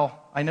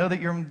 well, I know that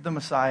you're the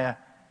Messiah.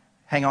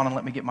 Hang on and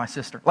let me get my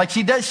sister. Like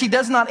she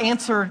does not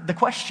answer the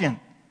question.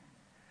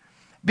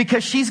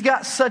 Because she's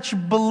got such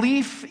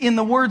belief in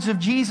the words of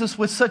Jesus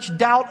with such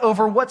doubt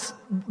over what's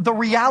the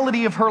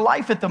reality of her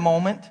life at the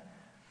moment,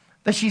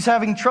 that she's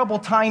having trouble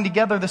tying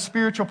together the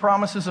spiritual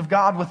promises of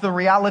God with the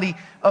reality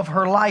of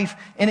her life.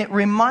 And it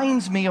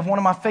reminds me of one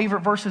of my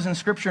favorite verses in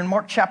Scripture. In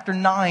Mark chapter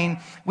 9,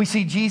 we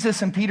see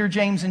Jesus and Peter,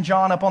 James, and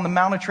John up on the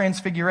Mount of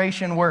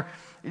Transfiguration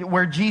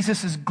where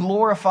Jesus is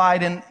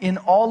glorified in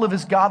all of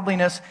his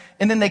godliness.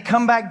 And then they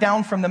come back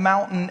down from the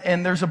mountain,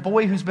 and there's a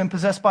boy who's been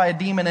possessed by a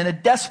demon and a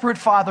desperate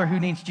father who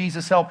needs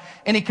Jesus' help.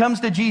 And he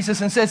comes to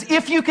Jesus and says,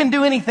 if you can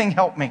do anything,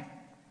 help me.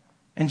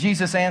 And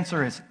Jesus'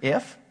 answer is,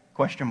 if?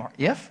 Question mark.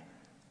 If?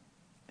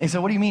 And he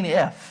said, what do you mean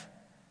if?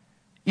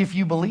 If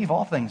you believe,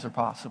 all things are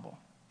possible.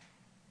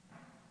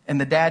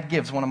 And the dad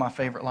gives one of my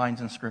favorite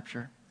lines in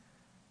Scripture.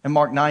 In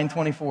Mark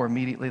 9:24,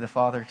 immediately the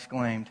father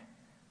exclaimed,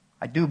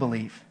 I do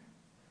believe.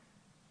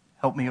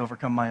 Help me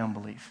overcome my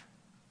unbelief.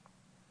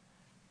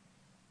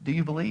 Do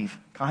you believe?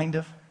 Kind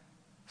of.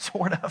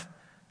 Sort of.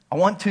 I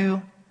want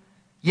to.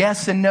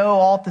 Yes and no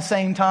all at the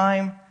same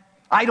time.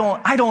 I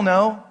don't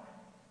know.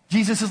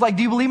 Jesus is like,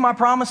 do you believe my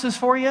promises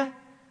for you?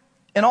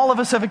 And all of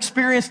us have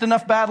experienced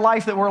enough bad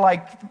life that we're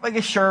like,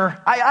 sure.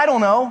 I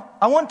don't know.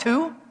 I want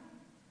to.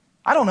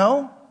 I don't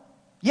know.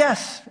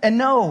 Yes and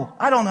no.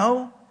 I don't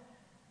know.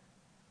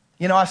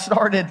 You know, I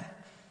started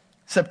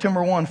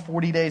September 1,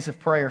 40 days of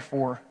prayer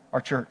for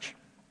our church.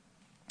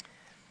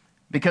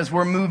 Because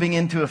we're moving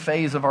into a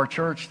phase of our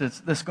church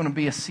that's going to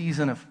be a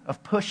season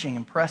of pushing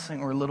and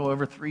pressing. We're a little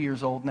over 3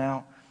 years old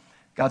now.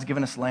 God's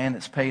given us land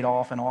that's paid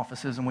off and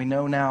offices, and we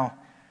know now,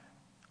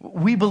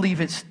 we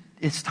believe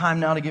it's time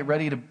now to get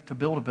ready to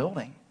build a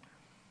building.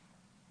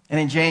 And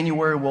in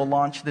January, we'll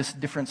launch this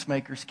Difference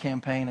Makers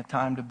campaign, A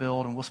Time to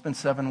Build, and we'll spend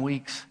 7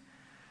 weeks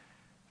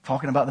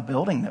talking about the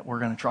building that we're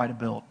going to try to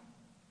build.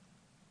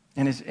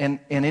 And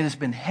it has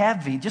been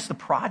heavy. Just the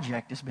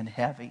project has been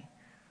heavy.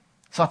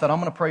 So I thought, I'm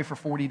going to pray for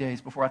 40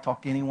 days before I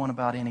talk to anyone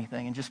about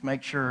anything and just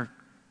make sure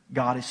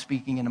God is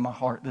speaking into my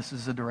heart. This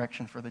is the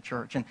direction for the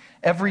church. And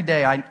every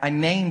day, I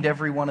named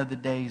every one of the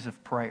days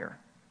of prayer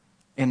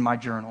in my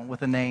journal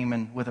with a name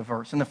and with a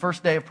verse. And the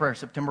first day of prayer,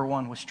 September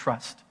 1, was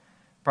trust.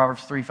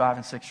 Proverbs 3, 5,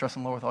 and 6, trust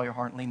in the Lord with all your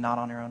heart and lean not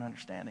on your own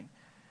understanding.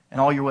 In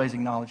all your ways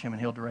acknowledge Him and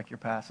He'll direct your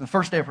paths. And the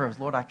first day of prayer was,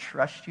 Lord, I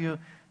trust you.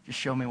 Just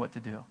show me what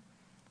to do.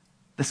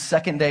 The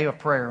second day of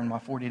prayer in my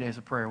 40 days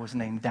of prayer was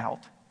named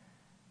doubt.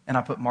 And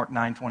I put Mark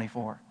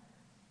 9:24.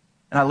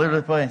 And I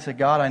literally put it and said,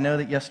 God, I know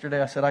that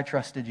yesterday I said I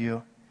trusted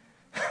you,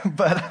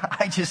 but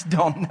I just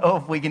don't know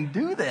if we can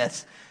do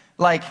this.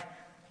 Like,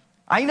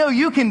 I know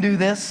you can do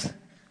this,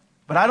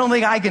 but I don't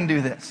think I can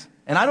do this.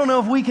 And I don't know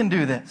if we can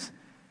do this.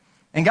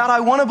 And God,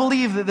 I want to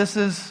believe that this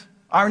is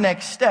our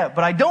next step,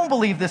 but I don't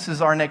believe this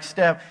is our next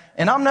step.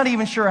 And I'm not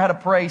even sure how to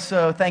pray,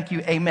 so thank you,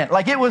 amen.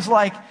 Like, it was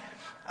like,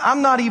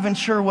 I'm not even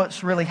sure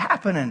what's really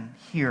happening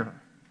here.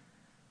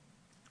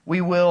 We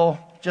will,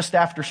 just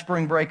after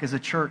spring break as a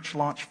church,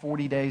 launch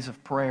 40 days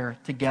of prayer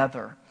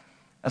together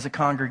as a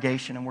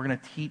congregation. And we're going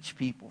to teach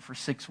people for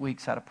 6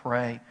 weeks how to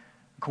pray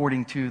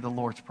according to the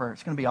Lord's Prayer.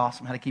 It's going to be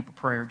awesome how to keep a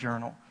prayer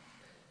journal.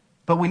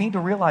 But we need to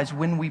realize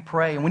when we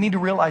pray, and we need to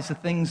realize the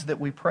things that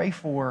we pray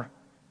for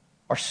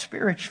are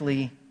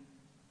spiritually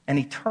and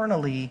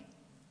eternally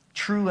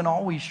true and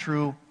always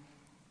true.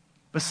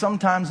 But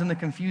sometimes in the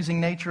confusing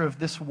nature of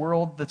this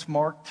world that's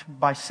marked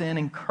by sin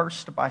and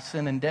cursed by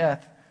sin and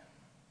death,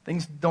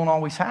 things don't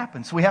always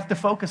happen. So we have to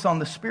focus on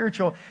the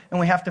spiritual and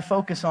we have to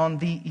focus on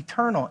the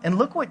eternal. And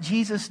look what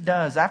Jesus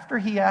does after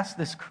He asks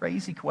this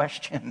crazy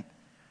question.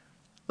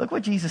 Look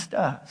what Jesus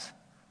does.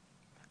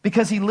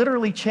 Because He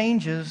literally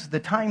changes the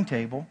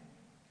timetable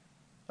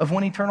of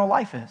when eternal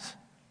life is.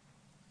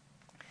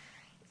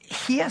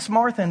 He asked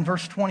Martha in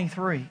verse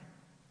 23, do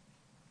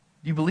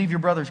you believe your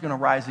brother's going to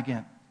rise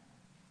again?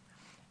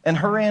 And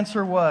her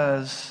answer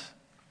was,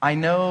 I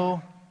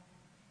know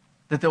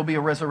that there'll be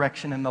a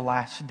resurrection in the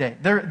last day.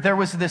 There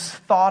was this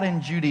thought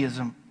in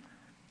Judaism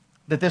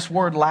that this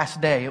word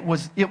last day, it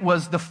was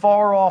the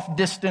far off,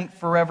 distant,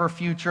 forever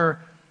future,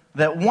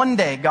 that one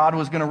day God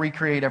was going to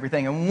recreate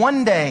everything. And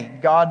one day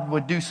God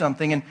would do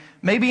something. And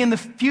maybe in the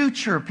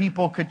future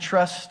people could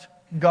trust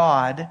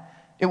God.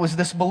 It was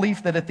this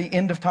belief that at the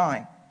end of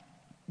time,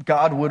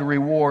 God would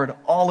reward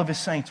all of His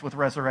saints with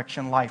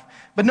resurrection life.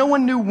 But no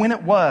one knew when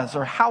it was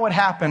or how it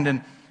happened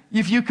and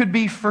if you could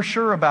be for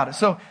sure about it.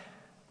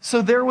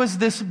 So there was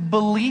this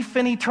belief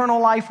in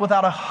eternal life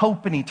without a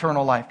hope in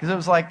eternal life. Because it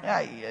was like,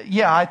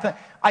 yeah,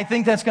 I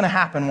think that's going to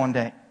happen one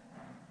day.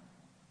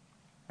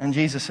 And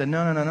Jesus said,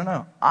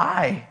 no.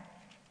 I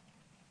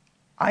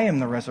am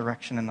the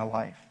resurrection and the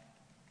life.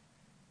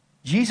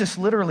 Jesus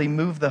literally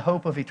moved the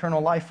hope of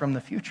eternal life from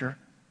the future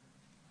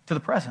to the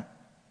present.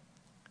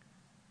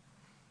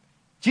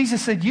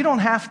 Jesus said, you don't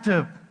have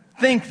to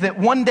think that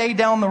one day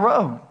down the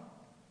road,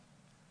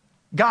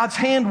 God's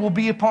hand will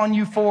be upon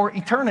you for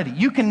eternity.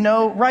 You can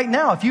know right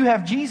now, if you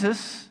have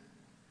Jesus,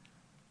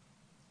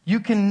 you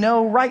can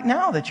know right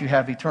now that you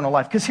have eternal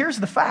life. Because here's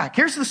the fact.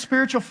 Here's the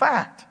spiritual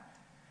fact.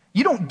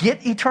 You don't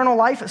get eternal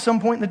life at some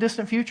point in the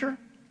distant future.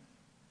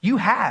 You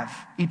have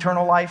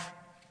eternal life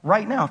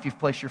right now if you've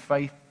placed your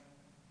faith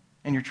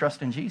and your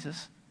trust in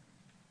Jesus.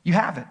 You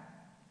have it.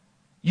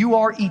 You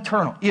are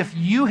eternal. If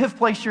you have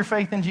placed your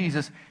faith in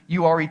Jesus,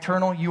 you are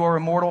eternal, you are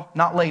immortal,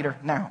 not later,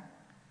 now.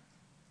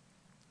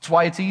 That's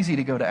why it's easy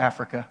to go to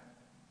Africa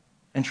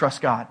and trust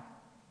God.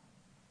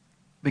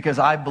 Because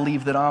I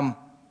believe that I'm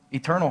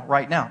eternal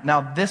right now.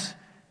 Now,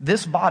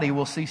 this body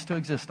will cease to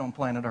exist on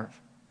planet Earth.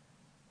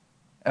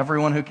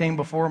 Everyone who came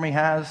before me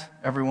has,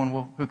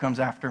 everyone who comes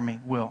after me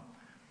will.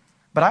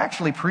 But I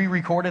actually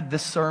pre-recorded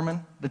this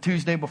sermon. The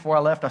Tuesday before I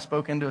left, I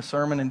spoke into a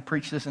sermon and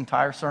preached this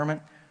entire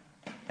sermon.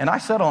 And I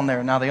said on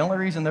there, now the only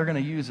reason they're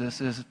going to use this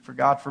is for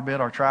God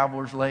forbid our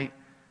traveler's late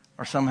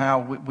or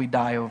somehow we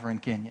die over in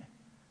Kenya.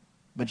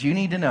 But you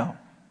need to know,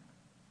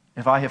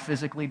 if I have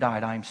physically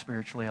died, I am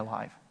spiritually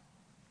alive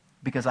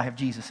because I have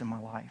Jesus in my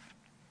life.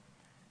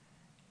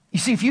 You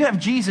see, if you have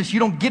Jesus, you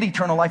don't get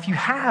eternal life. You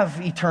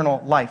have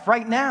eternal life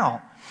right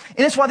now.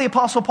 And it's why the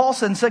Apostle Paul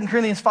said in 2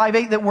 Corinthians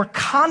 5:8 that we're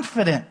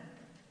confident,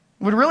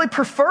 would really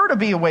prefer to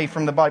be away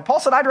from the body. Paul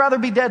said, I'd rather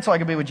be dead so I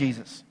could be with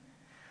Jesus.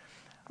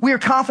 We are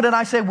confident,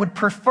 I say, would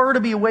prefer to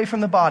be away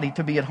from the body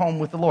to be at home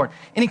with the Lord.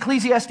 In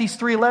Ecclesiastes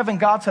 3:11,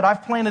 God said,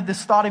 I've planted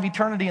this thought of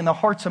eternity in the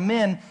hearts of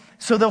men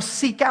so they'll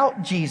seek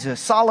out Jesus.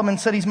 Solomon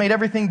said he's made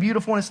everything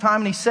beautiful in his time,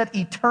 and he set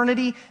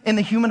eternity in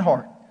the human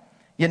heart.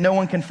 Yet no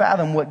one can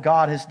fathom what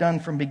God has done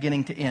from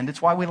beginning to end.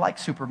 It's why we like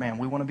Superman.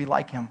 We want to be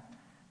like him.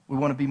 We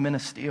want to be Men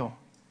of Steel.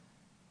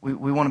 We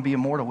want to be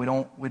immortal. We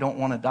don't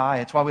want to die.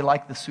 It's why we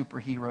like the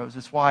superheroes.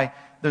 It's why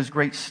those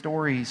great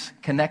stories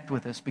connect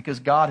with us, because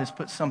God has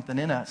put something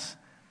in us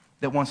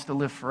that wants to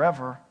live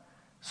forever.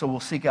 So we'll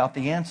seek out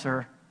the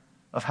answer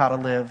of how to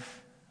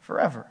live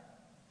forever.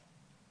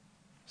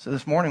 So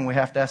this morning we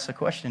have to ask the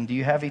question, do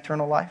you have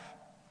eternal life?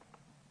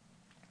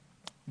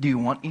 Do you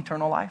want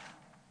eternal life?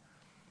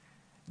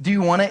 Do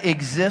you want to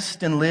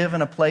exist and live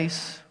in a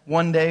place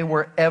one day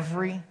where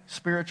every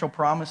spiritual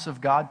promise of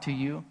God to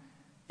you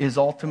is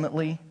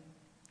ultimately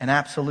and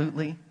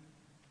absolutely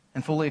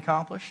and fully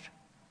accomplished?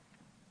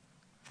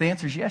 If the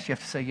answer is yes, you have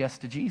to say yes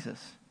to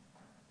Jesus.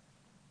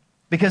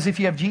 Because if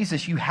you have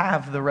Jesus, you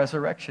have the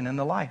resurrection and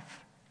the life.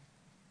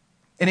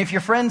 And if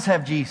your friends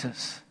have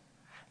Jesus,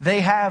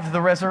 they have the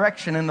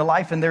resurrection and the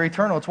life, and they're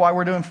eternal. It's why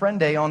we're doing Friend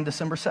Day on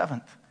December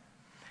 7th.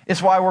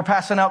 It's why we're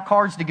passing out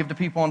cards to give to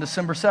people on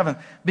December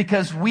 7th,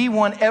 because we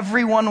want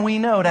everyone we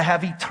know to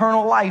have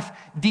eternal life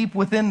deep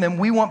within them.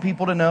 We want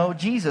people to know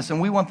Jesus,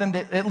 and we want them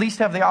to at least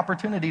have the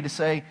opportunity to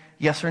say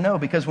yes or no,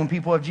 because when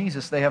people have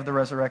Jesus, they have the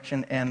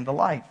resurrection and the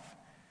life.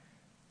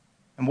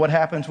 And what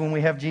happens when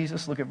we have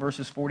Jesus? Look at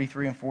verses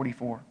 43 and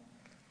 44.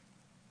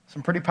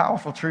 Some pretty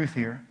powerful truth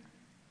here.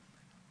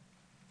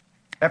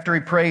 After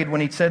he prayed,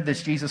 when he'd said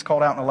this, Jesus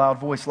called out in a loud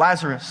voice,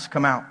 Lazarus,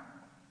 come out.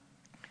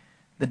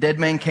 The dead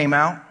man came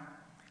out,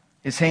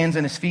 his hands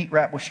and his feet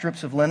wrapped with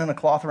strips of linen, a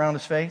cloth around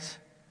his face.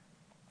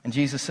 And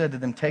Jesus said to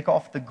them, take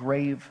off the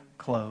grave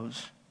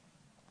clothes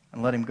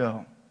and let him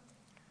go.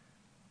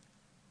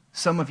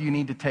 Some of you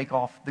need to take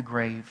off the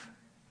grave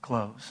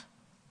clothes.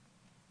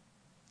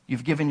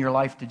 You've given your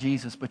life to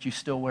Jesus, but you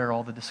still wear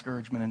all the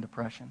discouragement and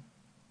depression.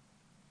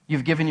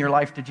 You've given your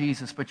life to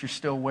Jesus, but you're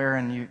still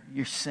wearing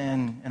your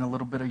sin and a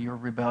little bit of your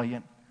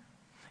rebellion.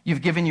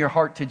 You've given your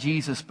heart to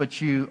Jesus,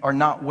 but you are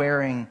not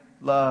wearing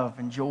love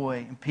and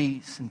joy and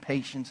peace and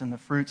patience and the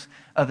fruits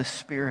of the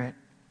Spirit.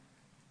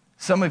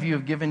 Some of you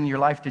have given your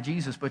life to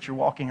Jesus, but you're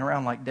walking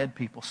around like dead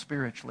people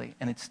spiritually,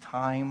 and it's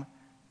time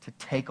to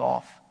take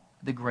off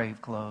the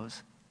grave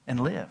clothes and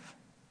live.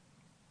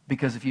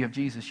 Because if you have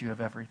Jesus, you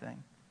have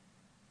everything.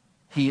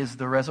 He is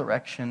the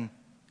resurrection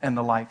and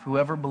the life.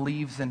 Whoever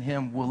believes in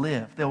him will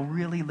live. They'll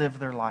really live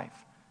their life.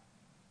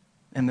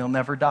 And they'll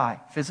never die.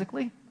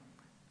 Physically,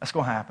 that's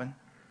going to happen.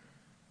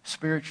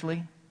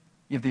 Spiritually,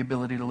 you have the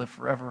ability to live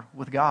forever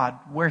with God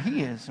where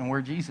he is and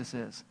where Jesus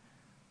is,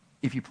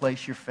 if you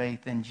place your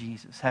faith in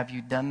Jesus. Have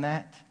you done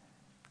that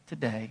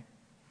today?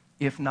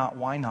 If not,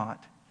 why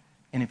not?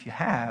 And if you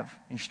have,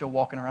 and you're still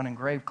walking around in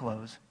grave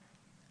clothes,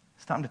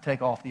 it's time to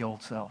take off the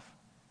old self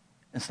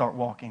and start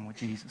walking with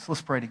Jesus.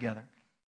 Let's pray together.